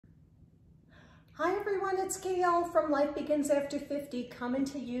Hi everyone, it's Gail from Life Begins After 50 coming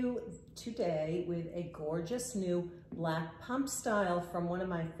to you today with a gorgeous new black pump style from one of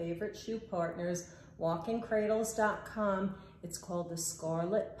my favorite shoe partners, walkingcradles.com. It's called the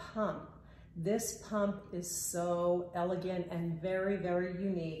Scarlet pump. This pump is so elegant and very, very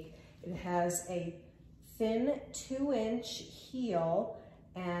unique. It has a thin 2-inch heel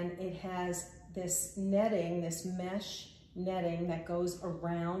and it has this netting, this mesh netting that goes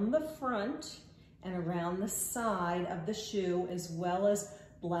around the front and around the side of the shoe, as well as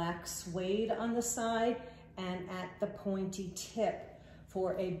black suede on the side and at the pointy tip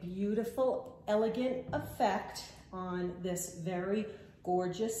for a beautiful, elegant effect on this very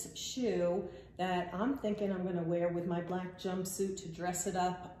gorgeous shoe that I'm thinking I'm gonna wear with my black jumpsuit to dress it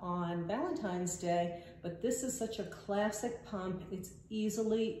up on Valentine's Day. But this is such a classic pump. It's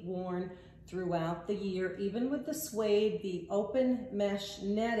easily worn throughout the year. Even with the suede, the open mesh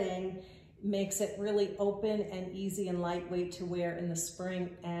netting makes it really open and easy and lightweight to wear in the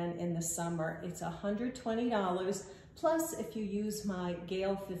spring and in the summer. It's $120. Plus, if you use my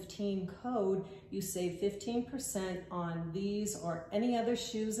GAIL15 code, you save 15% on these or any other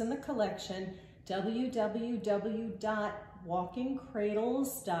shoes in the collection.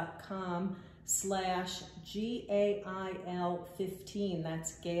 www.walkingcradles.com/GAIL15.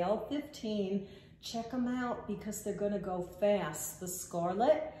 That's GAIL15. Check them out because they're gonna go fast. The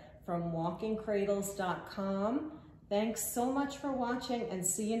Scarlet from walkingcradles.com. Thanks so much for watching and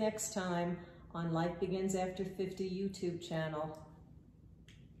see you next time on Life Begins After 50 YouTube channel.